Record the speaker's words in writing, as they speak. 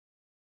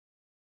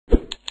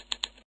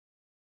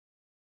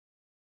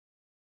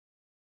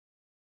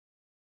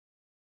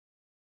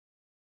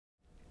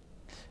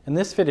In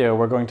this video,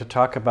 we're going to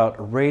talk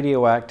about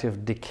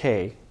radioactive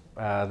decay.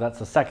 That's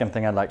the second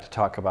thing I'd like to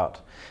talk about.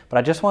 But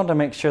I just wanted to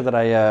make sure that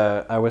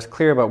I was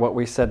clear about what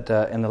we said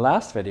in the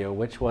last video,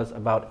 which was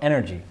about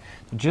energy.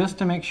 Just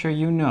to make sure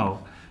you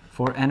know,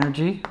 for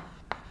energy,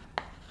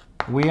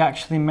 we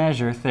actually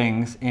measure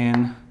things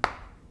in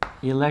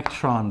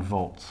electron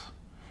volts.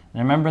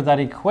 And remember that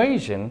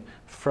equation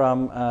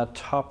from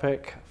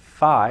topic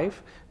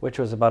 5, which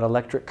was about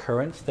electric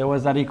currents. There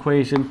was that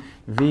equation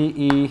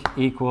VE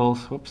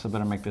equals, whoops, I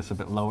better make this a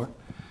bit lower.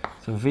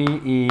 So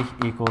VE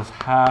equals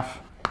half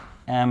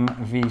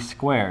mv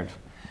squared.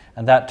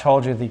 And that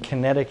told you the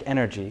kinetic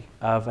energy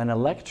of an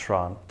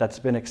electron that's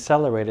been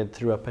accelerated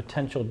through a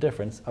potential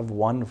difference of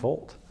 1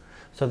 volt.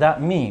 So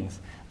that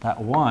means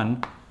that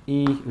 1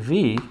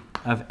 eV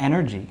of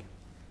energy,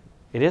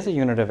 it is a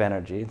unit of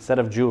energy. Instead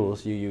of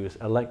joules, you use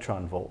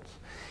electron volts.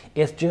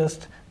 It's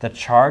just the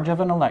charge of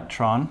an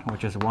electron,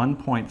 which is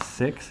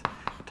 1.6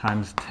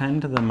 times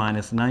 10 to the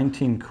minus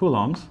 19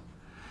 coulombs,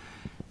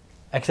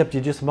 except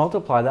you just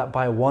multiply that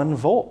by 1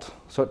 volt.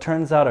 So it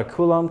turns out a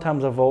coulomb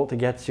times a volt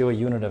gets you a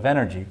unit of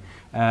energy,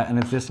 and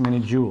it's this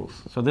many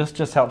joules. So this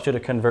just helps you to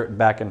convert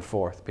back and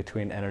forth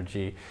between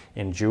energy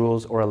in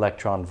joules or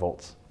electron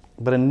volts.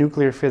 But in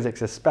nuclear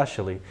physics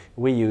especially,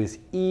 we use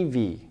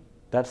EV.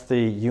 That's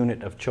the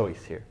unit of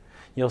choice here.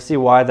 You'll see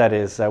why that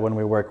is when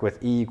we work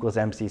with E equals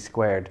mc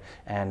squared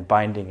and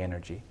binding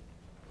energy.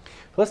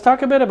 So let's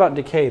talk a bit about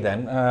decay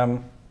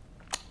then.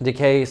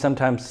 Decay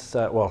sometimes,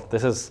 well,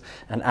 this is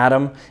an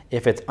atom.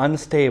 If it's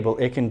unstable,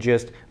 it can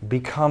just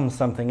become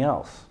something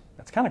else.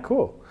 That's kind of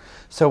cool.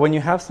 So when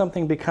you have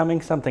something becoming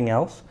something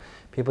else,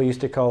 people used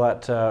to call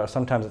that,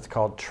 sometimes it's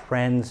called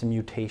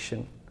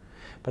transmutation.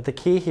 But the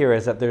key here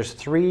is that there's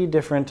 3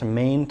 different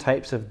main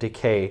types of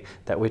decay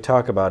that we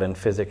talk about in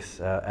physics,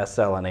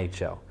 SL and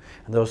HL.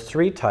 And those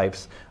 3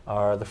 types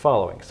are the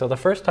following. So the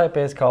first type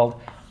is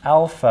called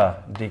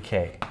alpha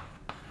decay.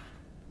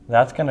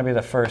 That's going to be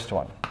the first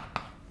one.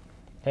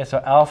 Okay, so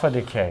alpha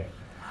decay.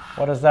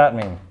 What does that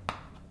mean?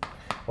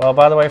 Well,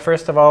 by the way,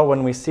 first of all,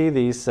 when we see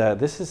these,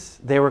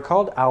 they were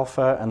called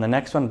alpha, and the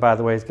next one, by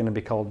the way, is going to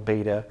be called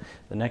beta.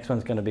 The next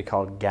one's going to be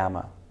called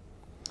gamma.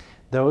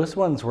 Those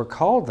ones were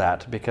called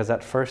that because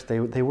at first they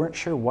weren't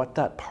sure what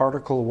that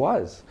particle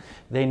was.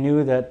 They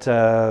knew that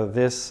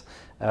this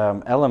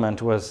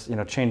element was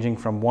changing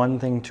from one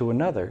thing to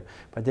another,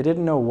 but they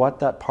didn't know what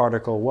that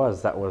particle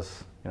was that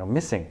was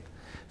missing.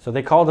 So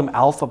they called them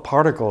alpha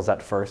particles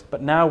at first,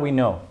 but now we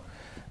know.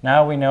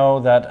 Now we know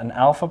that an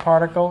alpha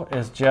particle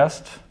is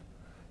just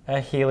a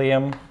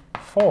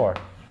helium-4.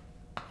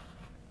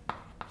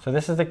 So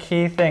this is the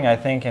key thing, I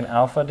think, in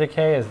alpha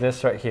decay is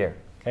this right here,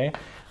 okay?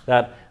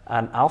 That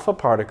an alpha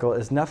particle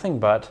is nothing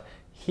but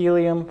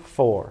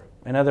helium-4.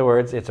 In other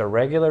words, it's a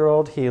regular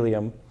old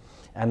helium,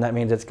 and that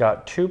means it's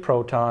got 2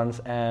 protons,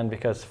 and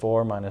because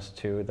 4 minus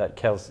 2, that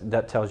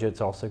tells you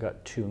it's also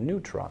got 2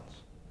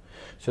 neutrons.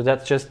 So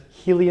that's just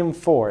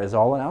helium-4 is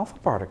all an alpha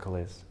particle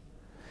is.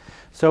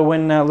 So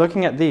when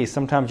looking at these,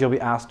 sometimes you'll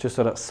be asked to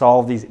sort of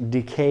solve these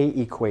decay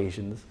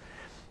equations,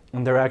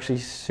 and they're actually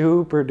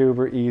super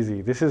duper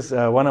easy. This is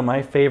one of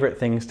my favorite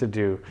things to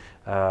do,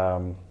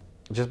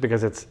 just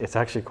because it's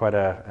actually quite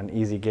an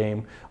easy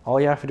game. All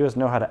you have to do is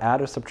know how to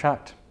add or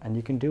subtract, and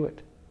you can do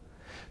it.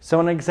 So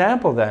an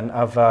example then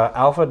of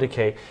alpha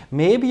decay,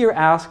 maybe you're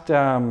asked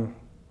to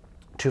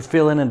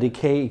fill in a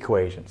decay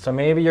equation. So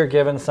maybe you're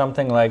given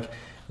something like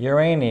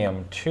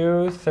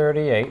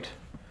uranium-238. So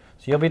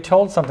you'll be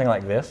told something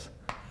like this.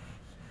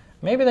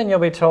 Maybe then you'll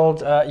be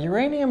told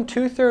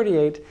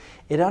uranium-238,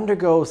 it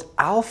undergoes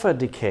alpha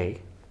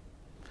decay.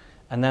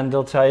 And then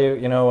they'll tell you,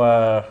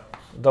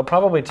 they'll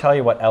probably tell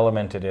you what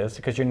element it is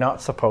because you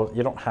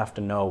don't have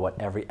to know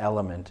what every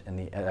element in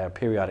the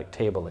periodic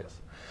table is.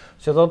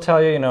 So they'll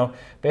tell you,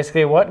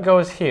 basically what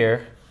goes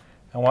here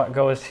and what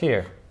goes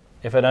here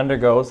if it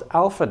undergoes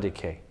alpha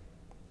decay.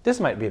 This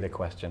might be the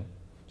question.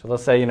 So they'll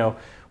say,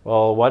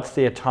 well, what's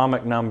the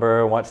atomic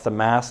number, what's the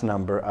mass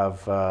number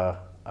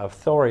of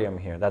thorium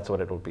here? That's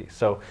what it'll be.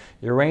 So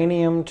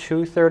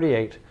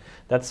uranium-238,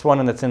 that's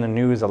one that's in the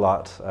news a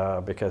lot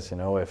because,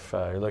 if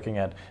you're looking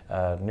at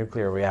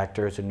nuclear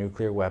reactors or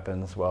nuclear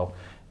weapons, well,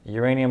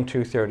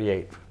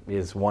 uranium-238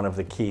 is one of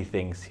the key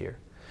things here.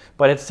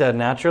 But it's a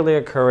naturally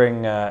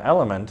occurring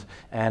element,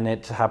 and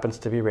it happens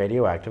to be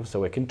radioactive,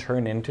 so it can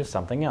turn into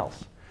something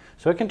else.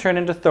 So it can turn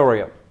into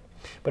thorium.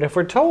 But if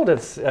we're told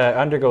it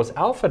undergoes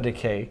alpha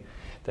decay,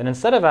 then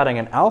instead of adding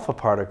an alpha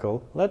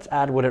particle, let's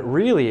add what it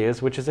really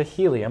is, which is a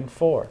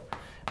helium-4.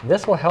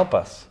 This will help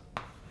us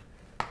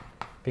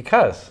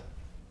because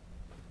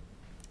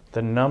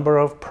the number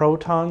of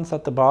protons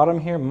at the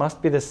bottom here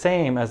must be the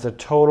same as the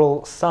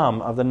total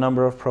sum of the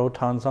number of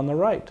protons on the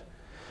right.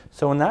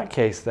 So in that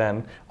case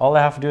then, all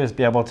I have to do is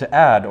be able to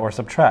add or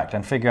subtract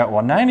and figure out,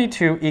 well,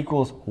 92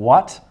 equals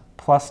what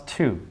plus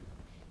 2?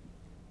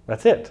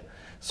 That's it.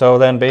 So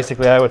then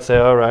basically I would say,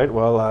 all right,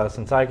 well,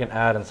 since I can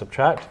add and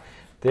subtract,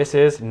 this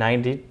is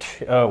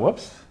 92,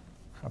 whoops,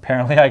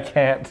 apparently I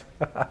can't.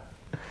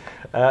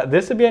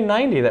 This would be a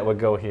 90 that would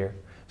go here.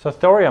 So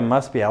thorium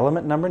must be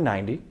element number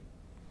 90.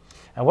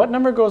 And what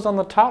number goes on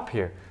the top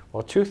here?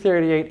 Well,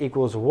 238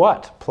 equals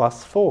what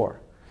plus 4?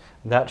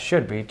 That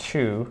should be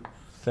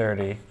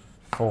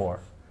 234.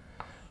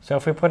 So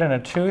if we put in a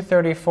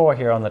 234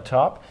 here on the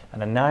top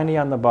and a 90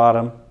 on the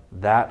bottom,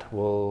 that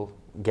will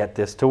get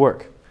this to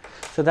work.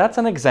 So that's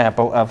an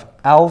example of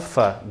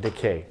alpha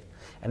decay.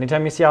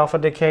 Anytime you see alpha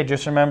decay,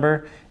 just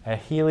remember a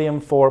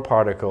helium-4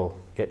 particle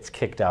gets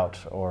kicked out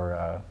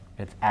or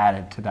it's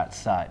added to that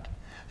side.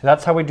 So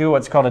that's how we do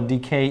what's called a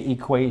decay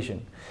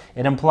equation.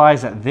 It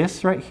implies that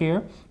this right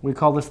here, we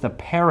call this the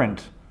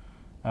parent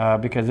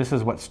because this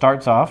is what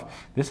starts off.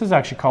 This is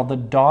actually called the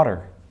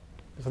daughter.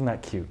 Isn't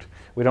that cute?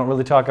 We don't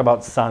really talk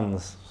about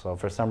sons, so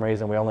for some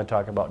reason we only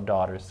talk about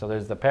daughters. So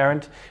there's the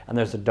parent and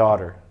there's the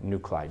daughter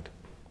nuclide.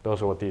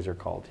 Those are what these are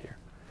called here.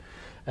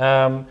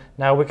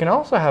 Now we can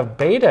also have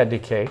beta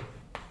decay.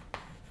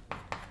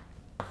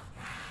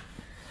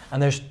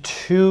 And there's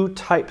two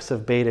types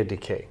of beta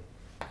decay.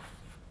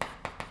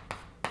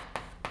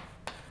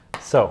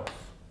 So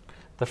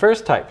the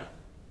first type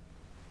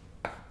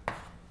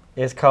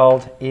is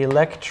called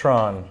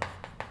electron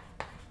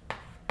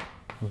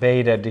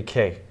beta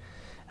decay.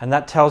 And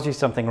that tells you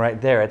something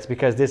right there. It's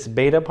because this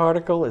beta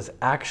particle is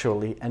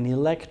actually an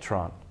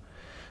electron.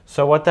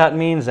 So what that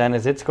means then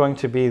is it's going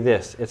to be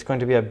this. It's going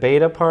to be a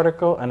beta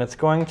particle, and it's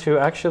going to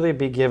actually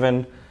be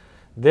given,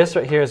 this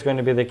right here is going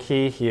to be the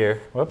key here.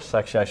 Whoops,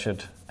 actually I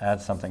should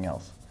add something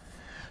else.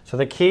 So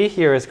the key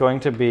here is going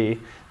to be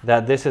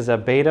that this is a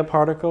beta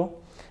particle,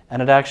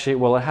 and it actually,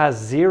 well, it has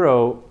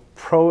zero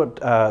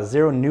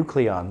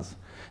nucleons.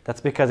 That's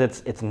because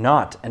it's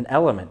not an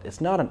element.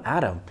 It's not an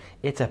atom.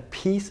 It's a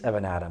piece of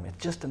an atom. It's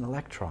just an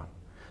electron.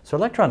 So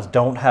electrons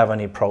don't have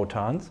any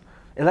protons.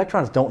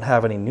 Electrons don't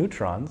have any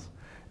neutrons.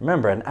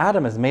 Remember, an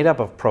atom is made up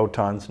of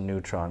protons,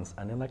 neutrons,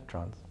 and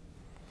electrons.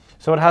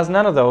 So it has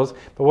none of those,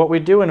 but what we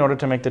do in order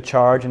to make the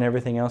charge and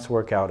everything else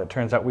work out, it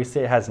turns out we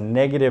say it has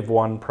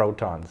 -1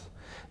 protons.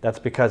 That's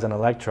because an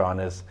electron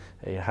has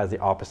the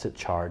opposite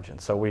charge,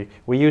 and so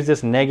we use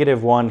this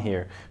 -1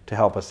 here to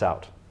help us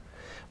out.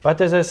 But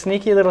there's a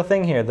sneaky little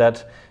thing here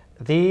that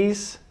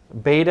these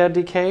beta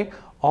decay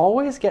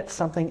always get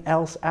something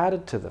else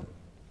added to them.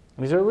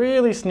 These are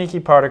really sneaky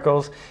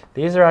particles.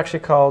 These are actually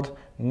called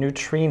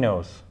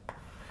neutrinos.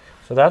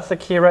 So that's the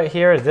key right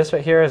here. Is this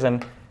right here is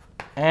an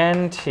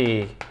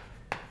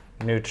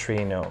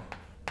anti-neutrino.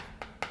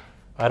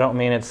 I don't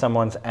mean it's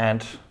someone's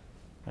aunt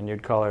and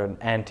you'd call her an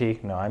anti.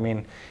 No, I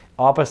mean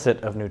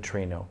opposite of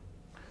neutrino.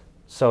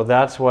 So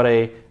that's what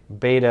a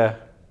beta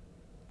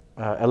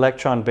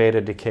electron beta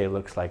decay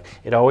looks like.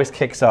 It always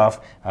kicks off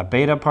a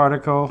beta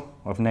particle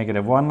of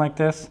 -1 like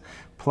this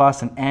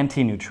plus an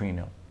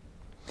anti-neutrino.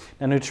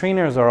 Now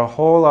neutrinos are a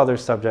whole other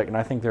subject, and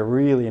I think they're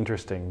really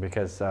interesting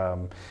because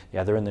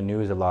yeah, they're in the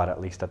news a lot,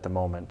 at least at the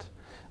moment.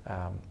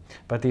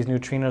 But these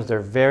neutrinos, they're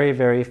very,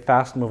 very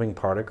fast-moving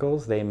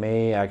particles. They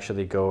may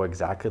actually go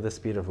exactly the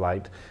speed of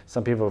light.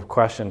 Some people have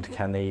questioned,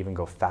 can they even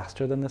go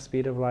faster than the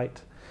speed of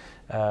light?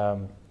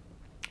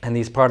 And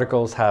these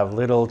particles have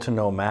little to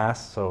no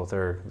mass, so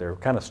they're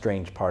kind of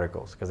strange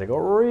particles because they go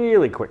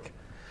really quick.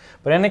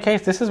 But in any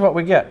case, this is what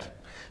we get.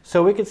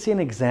 So we could see an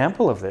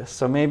example of this.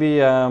 So maybe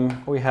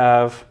we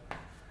have,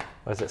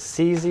 what is it,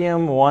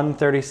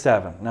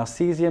 cesium-137. Now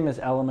cesium is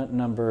element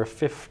number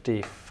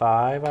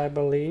 55, I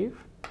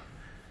believe.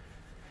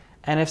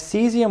 And if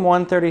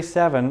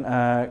cesium-137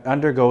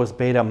 undergoes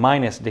beta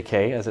minus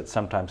decay, as it's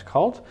sometimes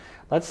called,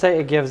 let's say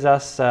it gives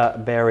us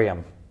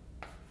barium.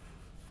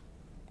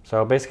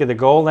 So basically the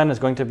goal then is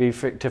going to be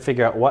to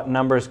figure out what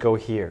numbers go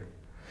here.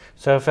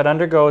 So if it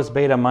undergoes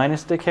beta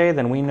minus decay,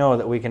 then we know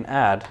that we can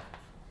add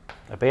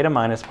a beta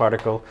minus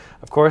particle.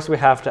 Of course we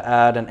have to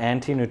add an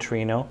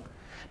anti-neutrino.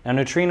 Now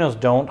neutrinos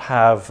don't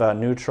have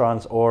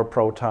neutrons or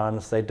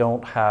protons. They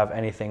don't have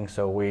anything,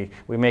 so we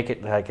make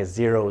it like a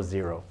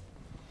 0-0.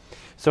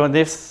 So in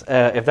this,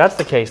 if that's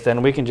the case,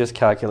 then we can just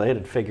calculate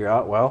and figure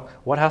out, well,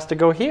 what has to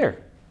go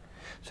here?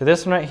 So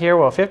this one right here,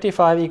 well,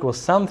 55 equals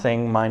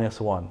something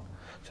 -1.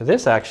 So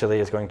this actually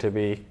is going to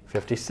be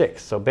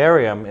 56. So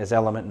barium is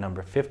element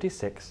number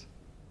 56.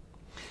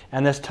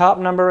 And this top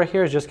number right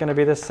here is just going to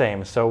be the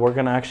same. So we're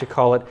going to actually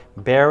call it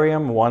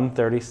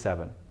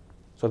barium-137.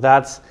 So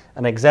that's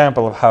an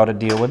example of how to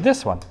deal with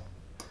this one.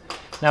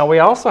 Now we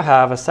also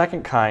have a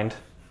second kind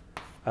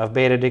of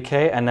beta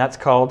decay, and that's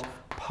called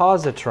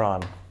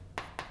positron.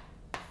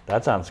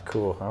 That sounds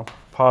cool, huh?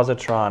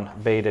 Positron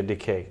beta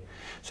decay.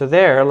 So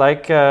there,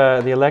 like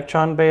the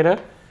electron beta,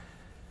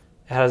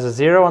 it has a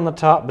 0 on the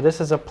top, but this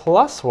is a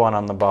 +1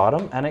 on the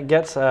bottom, and it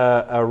gets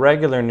a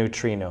regular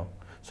neutrino.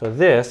 So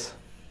this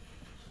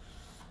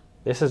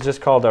is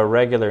just called a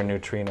regular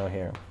neutrino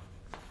here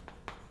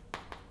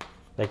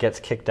that gets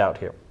kicked out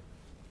here.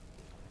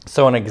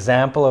 So an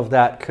example of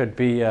that could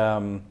be,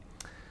 let's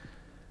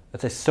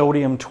say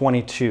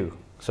sodium-22.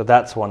 So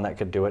that's one that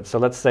could do it. So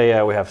let's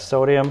say we have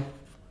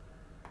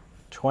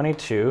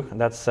sodium-22,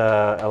 and that's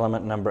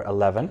element number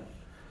 11.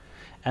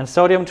 And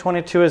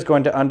sodium-22 is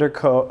going to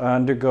undergo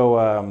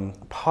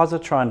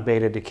positron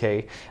beta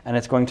decay, and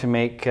it's going to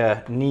make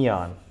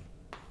neon.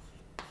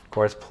 Of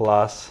course,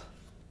 plus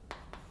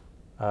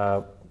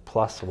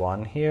plus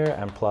 1 here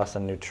and plus a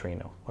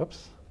neutrino.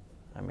 Whoops,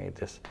 I made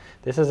this.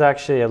 This is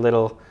actually a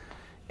little,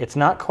 it's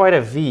not quite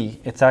a V,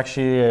 it's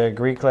actually a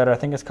Greek letter, I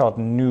think it's called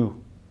nu.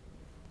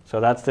 So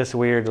that's this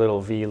weird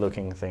little V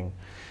looking thing.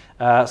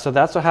 So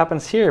that's what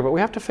happens here, but we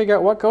have to figure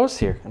out what goes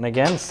here. And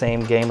again,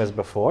 same game as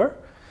before.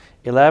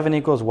 11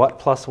 equals what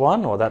plus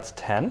 1? Well, that's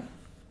 10.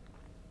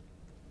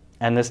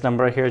 And this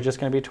number here is just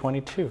going to be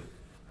 22.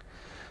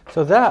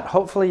 So that,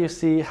 hopefully you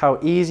see how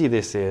easy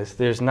this is.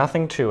 There's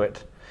nothing to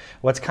it.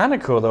 What's kind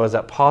of cool though is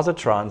that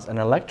positrons and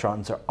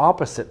electrons are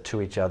opposite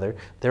to each other.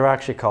 They're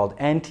actually called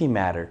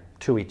antimatter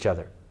to each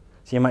other.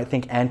 So you might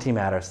think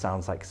antimatter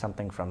sounds like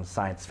something from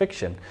science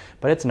fiction,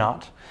 but it's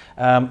not.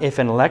 If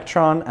an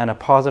electron and a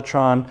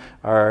positron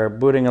are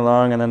booting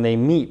along and then they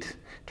meet,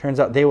 turns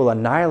out they will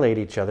annihilate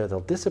each other, they'll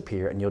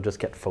disappear, and you'll just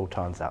get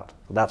photons out.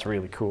 So that's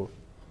really cool.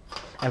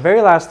 And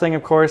very last thing,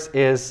 of course,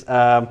 is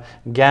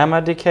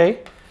gamma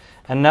decay.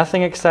 And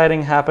nothing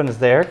exciting happens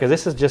there, because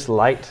this is just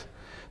light.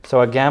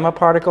 So a gamma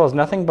particle is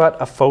nothing but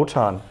a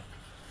photon.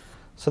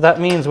 So that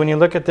means when you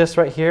look at this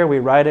right here, we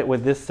write it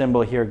with this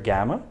symbol here,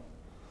 gamma.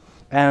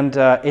 And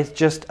it's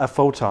just a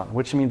photon,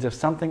 which means if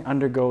something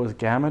undergoes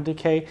gamma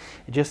decay,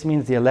 it just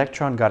means the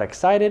electron got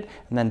excited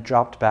and then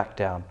dropped back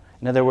down.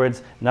 In other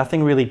words,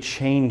 nothing really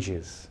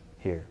changes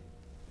here.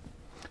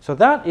 So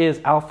that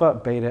is alpha,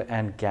 beta,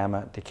 and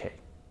gamma decay.